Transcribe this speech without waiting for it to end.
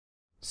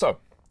So,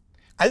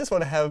 I just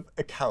want to have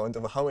a count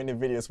of how many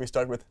videos we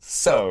start with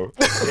so.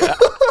 yeah.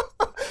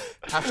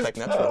 Hashtag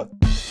natural.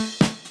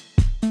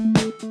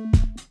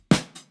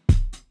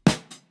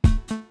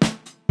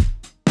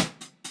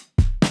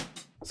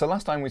 So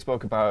last time we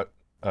spoke about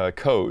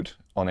code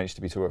on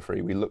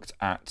HTTP203, we looked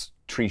at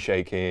tree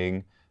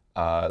shaking,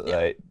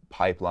 like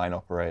pipeline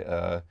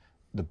operator,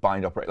 the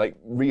bind operator, like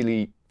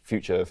really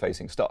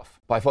future-facing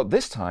stuff. But I thought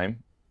this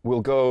time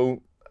we'll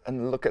go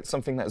and look at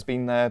something that's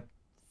been there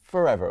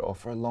forever or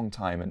for a long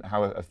time and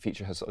how a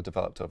feature has sort of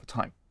developed over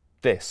time.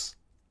 This.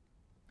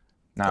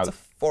 Now, It's a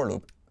for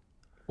loop.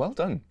 well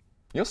done.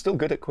 You're still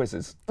good at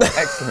quizzes.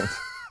 Excellent.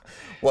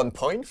 1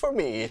 point for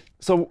me.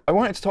 So I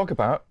wanted to talk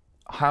about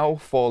how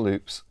for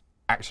loops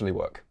actually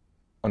work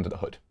under the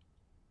hood.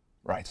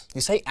 Right.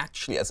 You say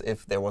actually as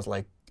if there was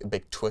like a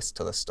big twist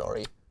to the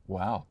story.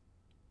 Wow.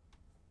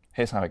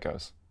 Here's how it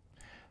goes.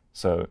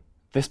 So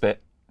this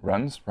bit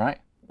runs, right?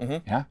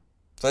 Yeah.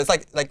 So it's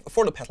like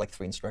for loop has like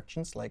 3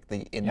 instructions, like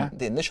the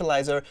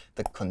initializer,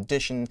 the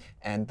condition,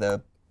 and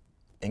the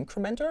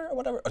incrementer or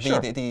whatever. Or Sure.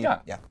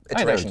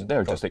 Iteration.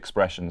 They're just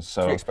expressions.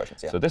 So, 3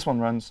 expressions, so this one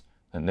runs,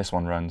 then this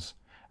one runs,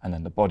 and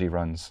then the body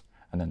runs,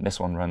 and then this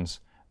one runs,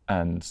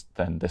 and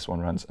then this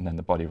one runs, and then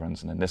the body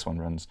runs, and then this one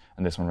runs,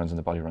 and this one runs, and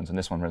the body runs, and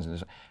this one runs, and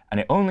this one.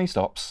 And it only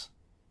stops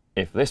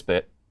if this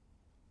bit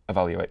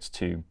evaluates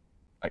to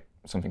like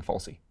something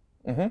falsy.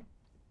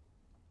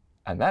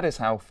 And that is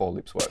how for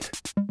loops work.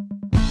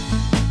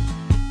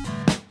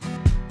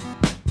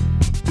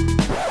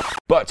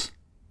 But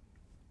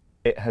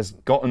it has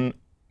gotten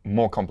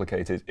more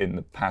complicated in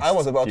the past I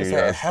was about to few say,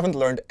 I years. haven't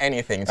learned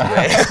anything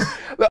today.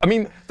 Look, I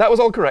mean, that was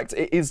all correct.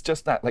 It is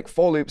just that. Like,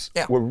 for loops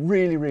were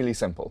really, really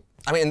simple.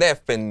 I mean, they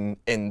have been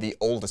in the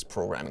oldest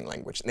programming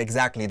language in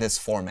exactly this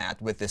format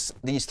with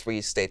these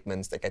 3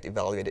 statements that get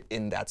evaluated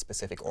in that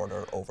specific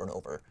order over and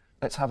over.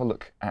 Let's have a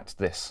look at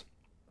this.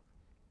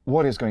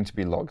 What is going to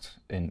be logged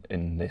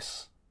in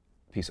this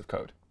piece of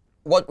code?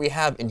 What we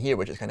have in here,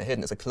 which is kind of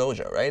hidden, is a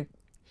closure, right?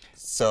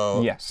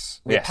 So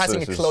Yes. we're Yes, so passing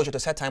this a is closure to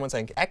set time and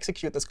saying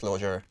execute this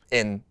closure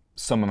in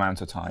some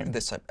amount of time.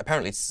 this time.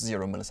 Apparently, it's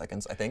 0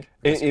 milliseconds, I think.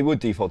 It would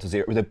default to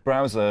 0. The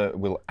browser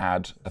will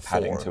add a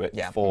padding 4, to it.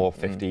 yeah. 4,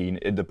 15.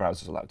 The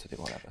browser's allowed to do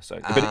whatever. So,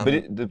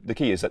 but the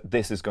key is that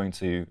this is going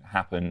to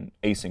happen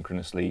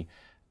asynchronously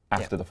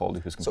after the for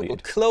loop is So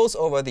completed. we'll close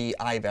over the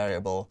I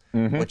variable,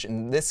 which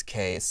in this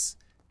case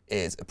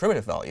is a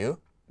primitive value.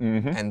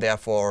 And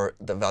therefore,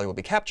 the value will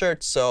be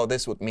captured. So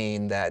this would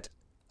mean that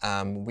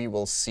we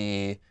will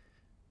see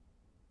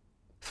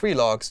 3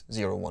 logs,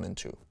 0, 1, and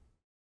 2.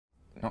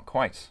 Not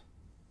quite.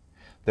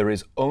 There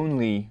is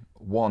only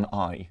one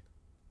I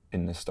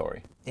in this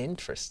story.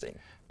 Interesting.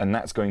 And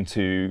that's going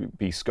to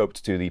be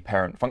scoped to the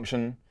parent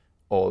function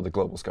or the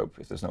global scope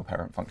if there's no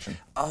parent function.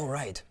 Oh,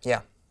 right.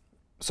 Yeah.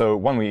 So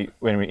when we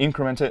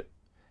increment it,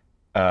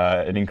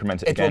 and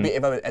increment it again. It will be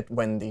evaluated at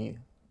when the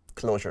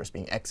closure is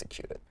being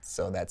executed.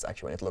 So that's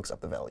actually when it looks up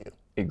the value.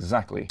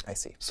 Exactly. I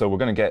see. So we're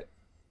going to get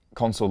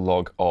console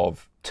log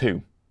of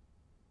 2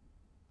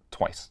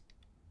 twice.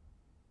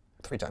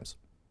 3 times.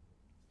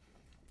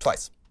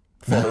 Twice.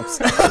 For loops.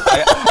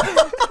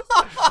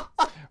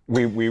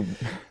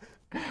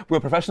 We're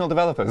professional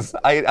developers.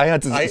 I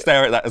had to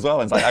stare at that as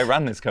well. It's like, I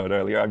ran this code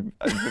earlier,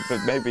 but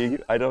maybe,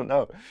 I don't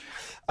know.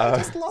 I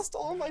just lost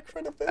all my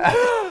credibility.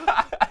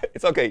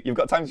 It's OK. You've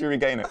got time to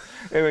regain it.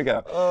 Here we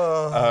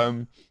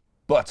go.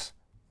 But,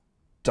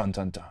 dun,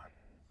 dun, dun.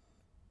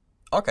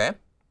 OK.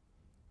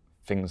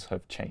 Things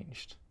have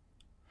changed.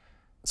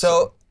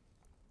 So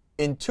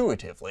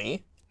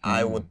intuitively,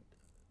 I would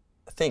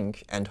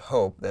think and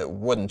hope that it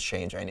wouldn't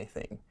change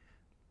anything.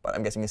 But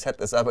I'm guessing you set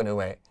this up in a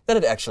way that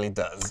it actually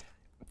does.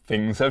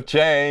 Things have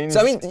changed.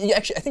 So I mean, I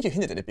think you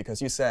hinted at it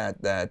because you said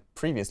that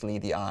previously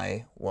the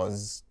I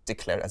was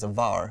declared as a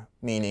var,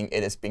 meaning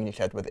it is being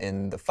declared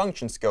within the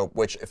function scope,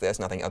 which if there's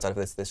nothing outside of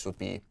this, this would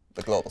be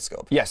the global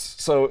scope. Yes.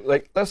 So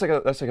like, let's take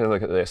a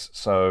look at this.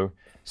 So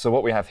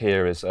what we have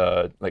here is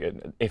like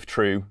an if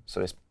true.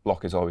 So this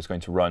block is always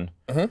going to run,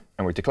 and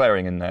we're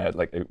declaring in there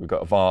like we've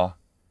got a var,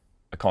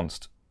 a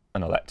const,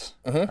 and a let,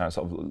 sort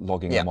of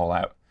logging them all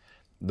out.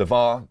 The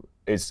var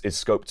is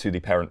scoped to the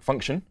parent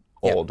function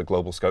or the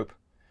global scope,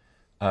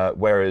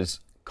 whereas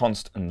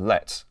const and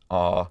let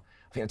are,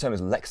 I think the term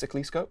is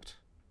lexically scoped.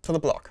 To the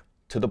block.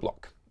 To the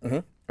block.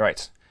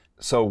 Right.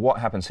 So what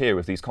happens here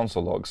with these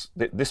console logs,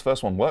 this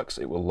first one works.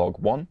 It will log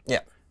 1.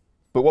 Yeah.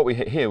 But what we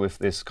hit here with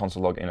this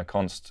console log in a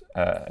const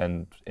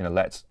and in a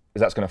let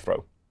is that's going to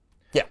throw.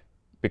 Yeah.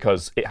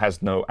 Because it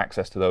has no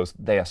access to those.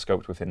 They are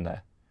scoped within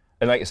there.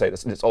 And like you say,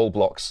 it's all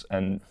blocks.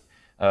 And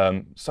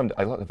a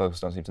lot of folks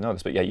don't seem to know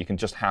this, but yeah, you can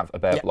just have a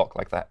bare block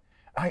like that.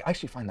 I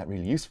actually find that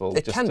really useful.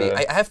 It can be.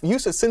 I have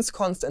used it since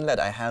const and let.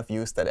 I have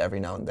used that every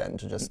now and then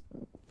to just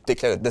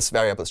declare that this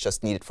variable is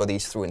just needed for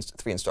these 3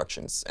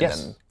 instructions. And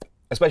then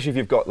especially if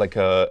you've got like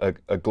a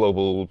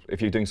global,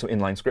 if you're doing some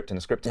inline script in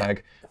a script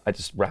tag, I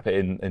just wrap it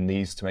in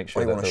these to make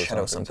sure or you that want to those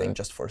shadow are something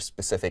just for a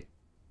specific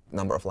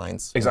number of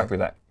lines. Exactly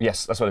that.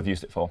 Yes, that's what I've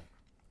used it for.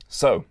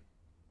 So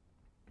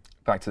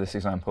back to this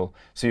example.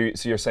 So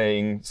you're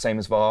saying same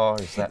as var?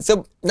 Is that?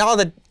 So now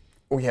that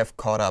we have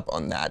caught up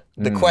on that,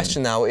 the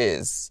question now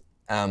is,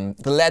 the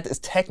let is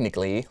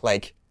technically,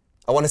 like,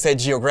 I want to say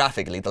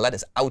geographically, the let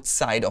is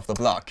outside of the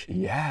block.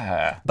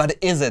 Yeah. But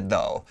is it,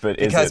 though? But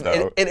because is it,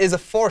 though? It is a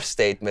for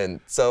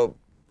statement. So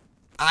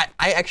I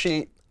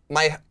actually,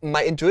 my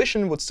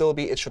intuition would still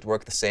be it should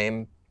work the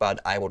same. But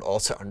I would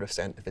also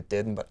understand if it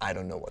didn't. But I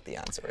don't know what the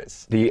answer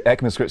is. The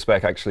ECMAScript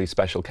spec actually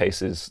special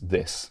cases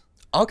this.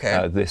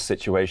 OK. This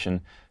situation.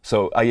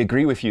 So I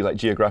agree with you. Like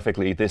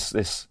geographically,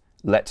 this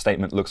let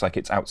statement looks like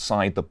it's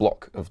outside the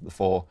block of the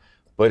for,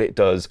 but it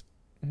does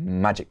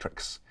magic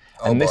tricks.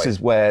 And this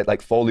is where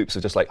like for loops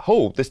are just like,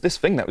 oh, this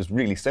thing that was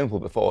really simple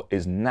before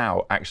is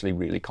now actually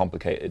really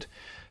complicated.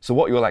 So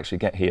what you'll actually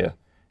get here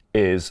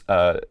is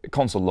a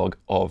console log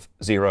of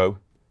 0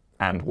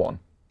 and 1.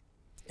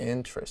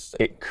 Interesting.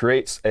 It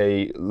creates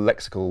a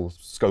lexical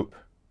scope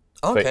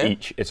for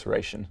each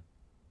iteration.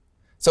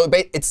 So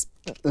it's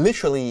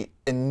literally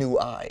a new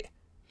I.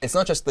 It's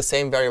not just the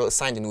same variable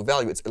assigned a new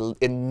value. It's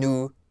a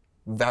new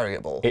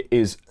variable. It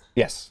is,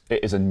 yes,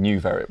 it is a new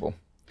variable.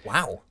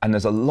 Wow. And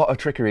there's a lot of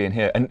trickery in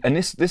here. And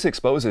this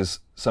exposes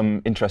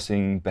some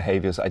interesting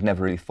behaviors I'd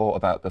never really thought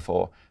about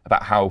before,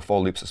 about how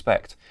for loops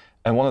suspect.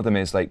 And one of them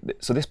is like,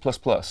 so this plus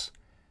plus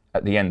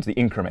at the end, the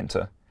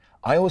incrementer,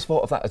 I always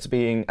thought of that as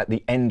being at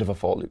the end of a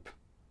for loop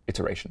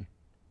iteration.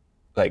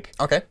 Like,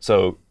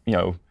 so, you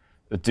know,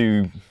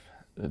 do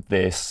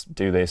this,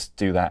 do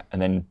that, and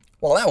then.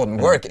 Well, that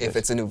wouldn't work if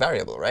it's a new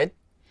variable, right?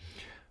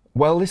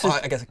 Well, this is.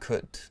 I guess it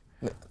could.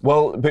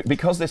 Well,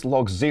 because this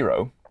logs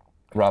 0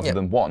 rather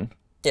than 1,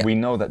 we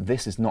know that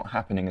this is not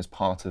happening as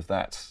part of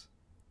that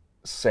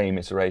same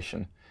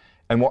iteration.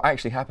 And what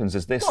actually happens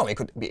is this. No, it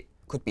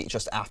could be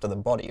just after the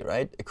body,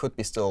 right? It could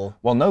be still.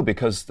 Well, no,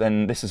 because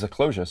then this is a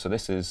closure, so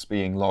this is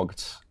being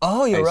logged.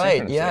 Oh, you're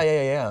right.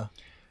 Yeah.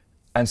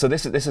 And so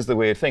this is the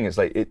weird thing. It's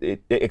like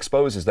it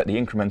exposes that the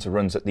incrementer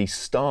runs at the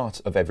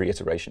start of every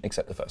iteration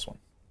except the first one.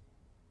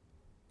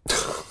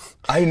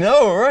 I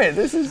know, right?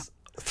 This is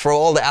throw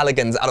all the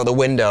elegance out of the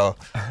window.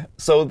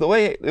 So the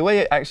way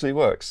it actually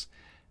works.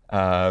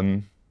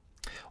 Well,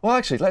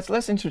 actually,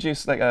 let's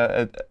introduce like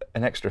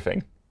an extra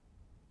thing.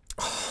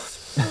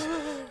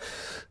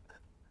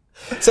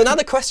 So now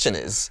the question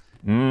is,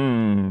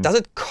 does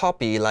it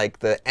copy like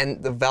the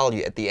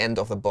value at the end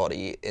of the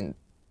body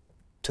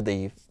to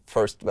the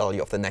first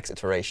value of the next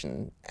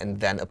iteration and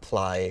then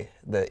apply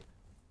the?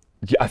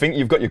 Yeah, I think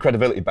you've got your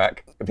credibility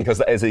back because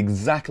that is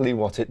exactly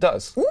what it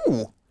does.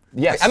 Ooh.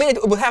 Yes. I mean,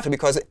 it would have to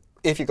because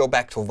if you go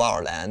back to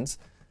var land,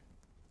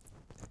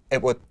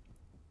 it would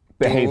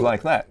behave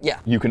like that. Yeah.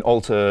 You can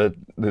alter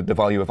the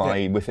value of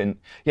I within.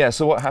 Yeah.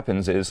 So what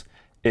happens is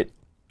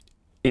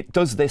it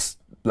does this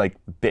like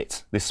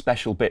bit, this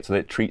special bit that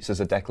it treats as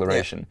a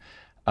declaration.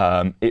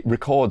 It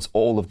records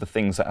all of the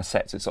things that are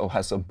set. It sort of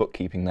has some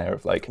bookkeeping there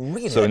of like.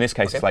 Really? So in this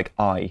case, it's like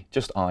I,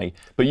 just I.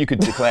 But you could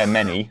declare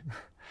many.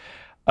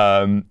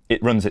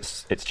 It runs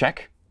its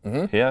check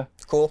here.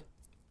 Cool.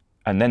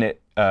 And then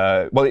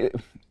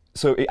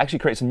so it actually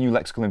creates a new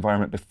lexical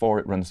environment before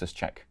it runs this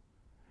check.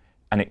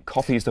 And it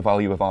copies the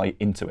value of I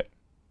into it.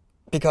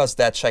 Because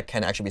that check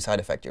can actually be side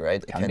effecty,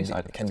 right?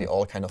 It can be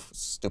all kind of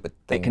stupid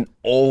thing. It can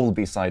all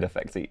be side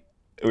effecty,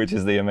 which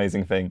is the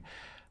amazing thing.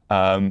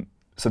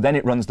 So then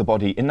it runs the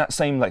body in that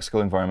same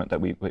lexical environment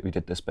that we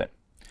did this bit.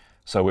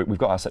 So we've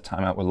got our set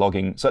timeout. We're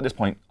logging. So at this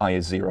point, I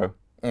is 0.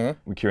 We're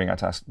queuing our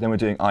task. Then we're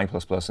doing I++.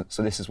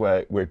 So this is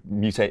where we're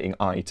mutating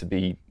I to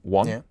be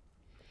 1. Yeah.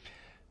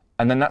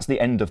 And then that's the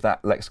end of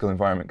that lexical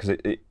environment, because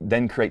it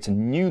then creates a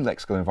new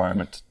lexical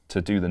environment to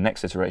do the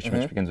next iteration,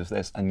 which begins with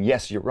this. And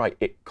yes, you're right.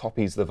 It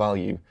copies the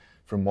value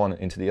from one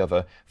into the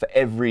other. For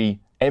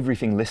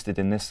everything listed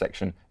in this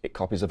section, it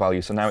copies a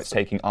value. So now it's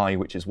taking I,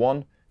 which is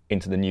 1,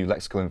 into the new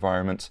lexical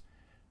environment.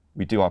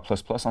 We do our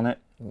plus plus on it.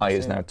 I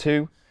is now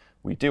 2.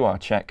 We do our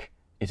check.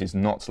 It is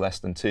not less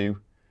than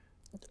 2.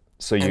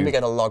 So and we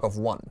get a log of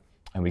 1.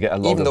 And we get a log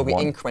of 1. Even though we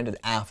incremented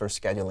after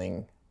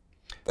scheduling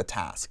the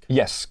task.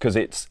 Yes, because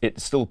it's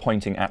still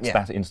pointing at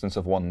that instance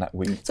of 1 that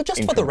we So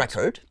just for the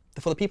record,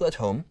 for the people at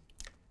home,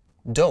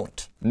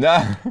 don't.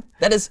 No.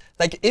 That is,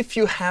 like, if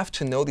you have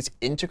to know these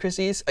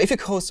intricacies, if your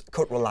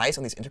code relies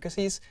on these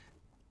intricacies,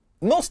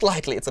 most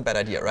likely it's a bad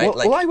idea, right?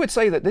 Well, I would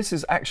say that this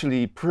is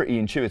actually pretty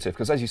intuitive,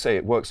 because as you say,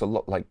 it works a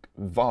lot like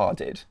var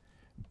did,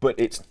 but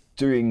it's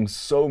doing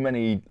so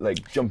many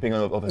like jumping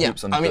over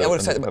hoops. I mean, I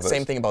would have said the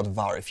same thing about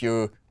var. If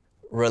you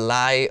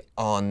rely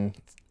on,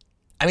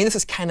 I mean, this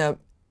is kind of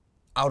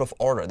out of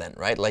order then,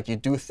 right? Like you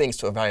do things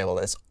to a variable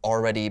that's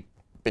already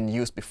been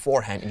used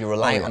beforehand, and you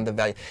rely on the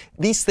value.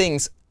 These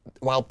things,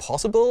 while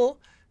possible,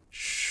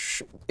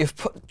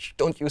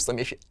 don't use them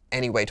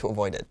any way to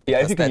avoid it. Yeah,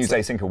 if you can use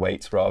async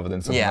await rather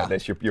than something like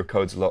this, your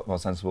code's a lot more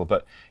sensible.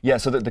 But yeah,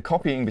 so the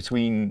copying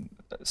between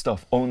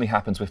stuff only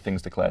happens with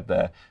things declared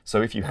there.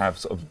 So if you have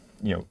sort of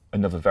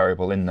another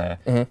variable in there,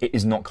 it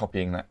is not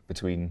copying that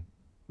between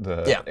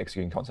the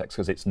executing context,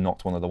 because it's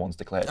not one of the ones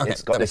declared. Okay,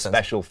 it's got this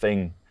special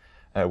thing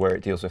where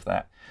it deals with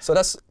that. So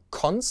does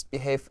const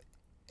behave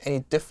any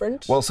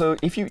different? Well, so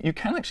if you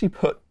can actually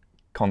put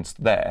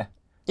const there.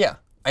 Yeah,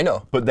 I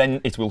know. But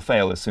then it will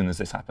fail as soon as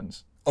this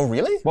happens. Oh,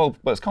 really? Well,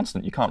 it's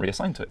constant. You can't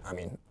reassign to it. I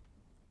mean,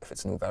 if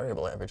it's a new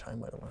variable every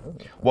time, I don't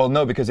know. Well,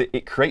 no, because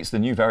it creates the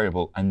new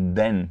variable, and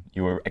then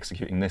you are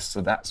executing this.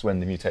 So that's when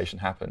the mutation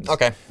happens.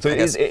 OK. So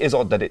it is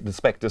odd that the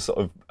spec does sort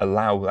of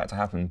allow that to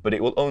happen, but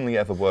it will only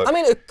ever work. I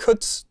mean, it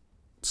could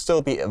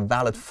still be a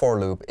valid for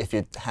loop if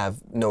you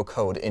have no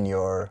code in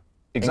your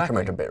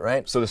incrementer bit,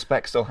 right? So the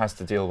spec still has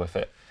to deal with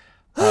it.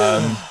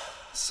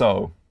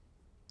 So,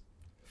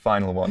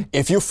 final one.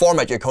 If you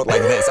format your code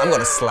like this, I'm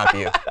going to slap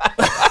you.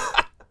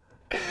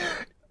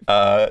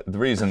 The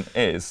reason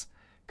is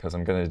because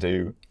I'm going to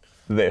do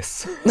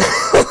this.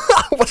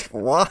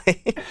 Why?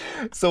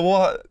 So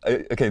what?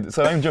 OK,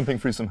 so I'm jumping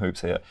through some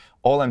hoops here.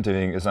 All I'm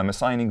doing is I'm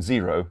assigning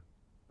 0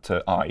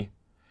 to I.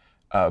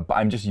 But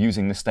I'm just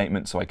using this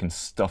statement so I can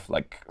stuff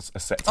like a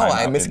set timeout. Oh,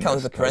 I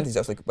miscounted the parentheses. I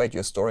was like, wait,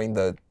 you're storing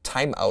the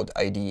timeout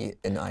ID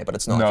in I, but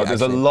it's not. No,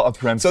 there's a lot of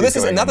parentheses. So this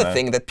is another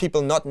thing that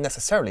people not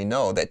necessarily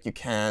know, that you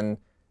can,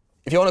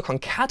 if you want to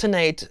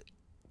concatenate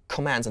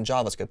commands in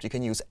JavaScript, you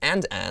can use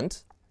and,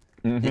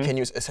 you can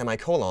use a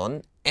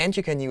semicolon, and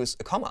you can use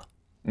a comma.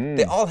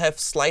 They all have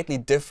slightly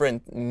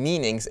different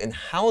meanings in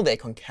how they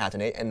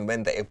concatenate and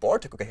when they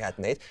abort to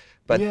concatenate.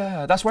 But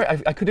yeah, that's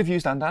right. I could have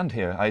used and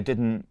here. I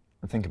didn't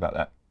think about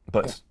that.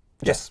 But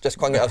just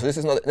calling it out. So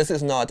this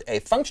is not a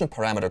function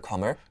parameter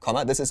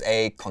comma. This is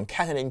a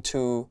concatenating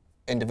two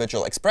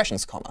individual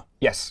expressions comma.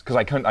 Yes, because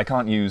I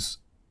can't use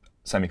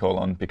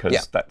semicolon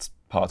because that's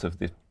part of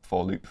the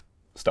for loop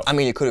stuff. I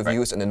mean, you could have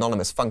used an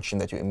anonymous function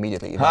that you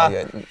immediately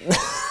evaluate.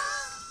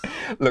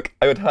 Look,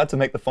 I would have had to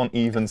make the font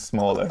even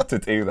smaller to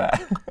do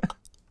that.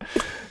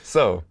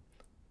 So,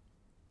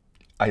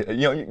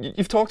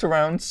 you've talked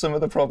around some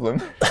of the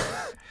problem.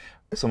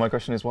 So my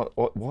question is, what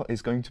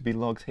is going to be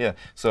logged here?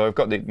 So I've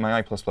got my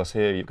I++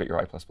 here. You've got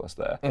your I++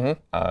 there.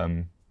 What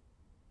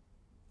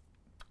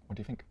do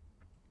you think?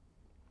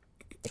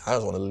 I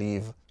just want to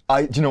leave.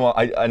 Do you know what?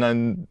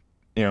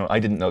 I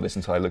didn't know this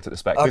until I looked at the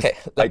spec. OK.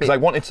 Because I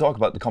wanted to talk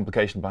about the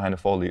complication behind a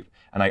for loop,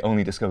 and I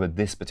only discovered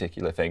this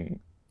particular thing.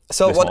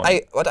 So what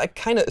I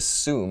kind of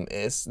assume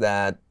is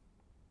that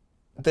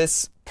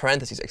this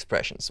parentheses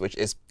expressions, which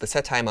is the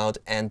set timeout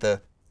and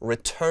the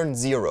return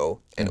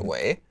 0 in a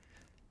way,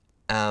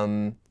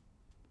 that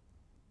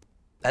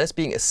is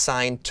being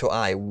assigned to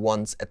I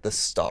once at the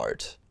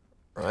start,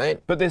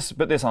 right? But this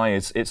I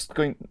it's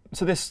going.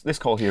 So this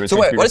call here is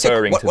going to be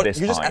referring to this.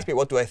 You just asked me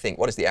what do I think.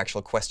 What is the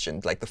actual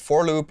question? Like the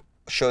for loop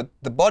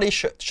the body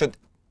should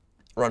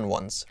run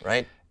once,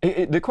 right?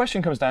 The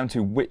question comes down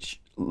to which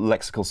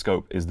lexical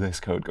scope is this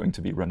code going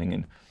to be running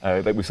in?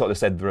 Like we sort of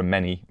said, there are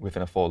many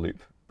within a for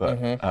loop, but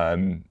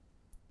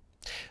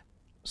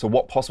so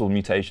what possible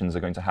mutations are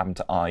going to happen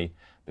to I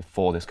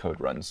before this code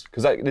runs?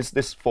 Because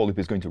this for loop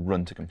is going to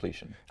run to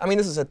completion. I mean,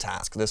 this is a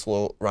task. This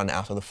will run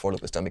after the for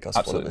loop is done because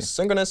for loop is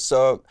synchronous.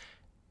 So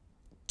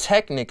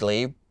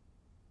technically,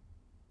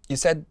 you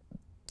said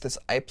this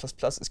I++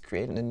 is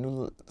creating a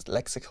new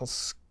lexical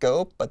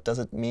scope, but does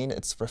it mean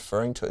it's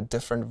referring to a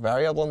different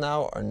variable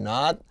now or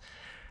not?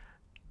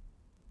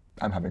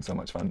 I'm having so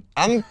much fun.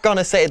 I'm going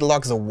to say it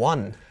logs a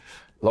 1.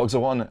 Logs a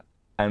 1,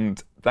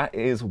 and that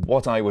is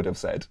what I would have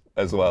said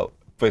as well.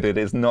 But it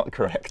is not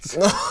correct.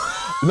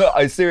 No,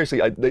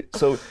 seriously.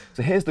 So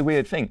here's the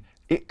weird thing.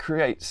 It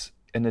creates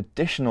an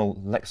additional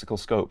lexical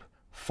scope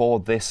for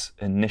this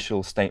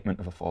initial statement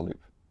of a for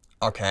loop.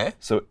 OK.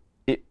 So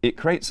it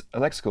creates a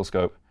lexical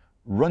scope,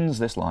 runs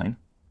this line,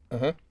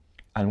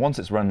 and once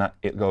it's run that,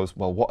 it goes,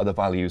 well, what are the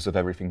values of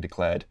everything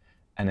declared?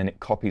 And then it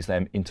copies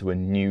them into a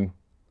new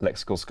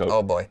lexical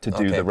scope to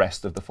do the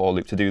rest of the for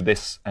loop, to do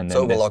this and then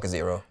so it will log a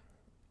 0.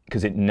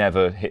 Because it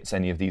never hits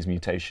any of these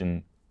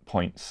mutation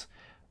points.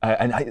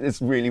 And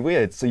it's really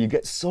weird. So you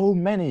get so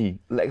many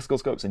lexical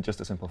scopes in just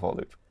a simple for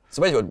loop.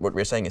 So basically what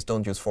we're saying is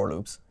don't use for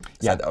loops.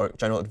 Is that our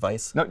general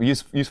advice? No,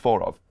 use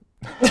for of.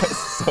 That's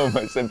so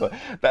much simpler.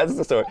 That's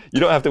the story. You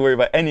don't have to worry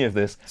about any of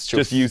this.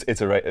 Just use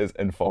iterators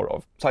and for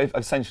of. So I've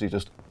essentially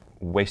just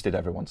wasted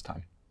everyone's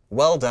time.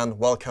 Well done.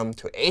 Welcome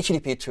to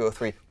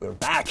HTTP203. We're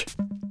back.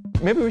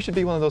 Maybe we should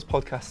be one of those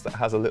podcasts that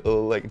has a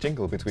little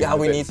jingle between. Yeah,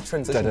 we need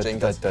transition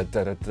jingles.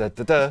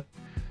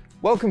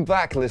 Welcome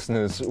back,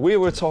 listeners. We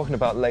were talking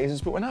about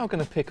lasers, but we're now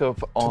going to pick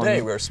up on.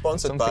 Today we're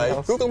sponsored by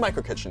Google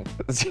Micro Kitchen.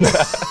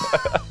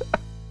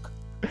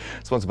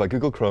 Sponsored by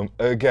Google Chrome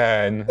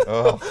again.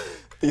 Oh.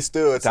 Please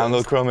do it.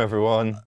 Download Chrome, everyone.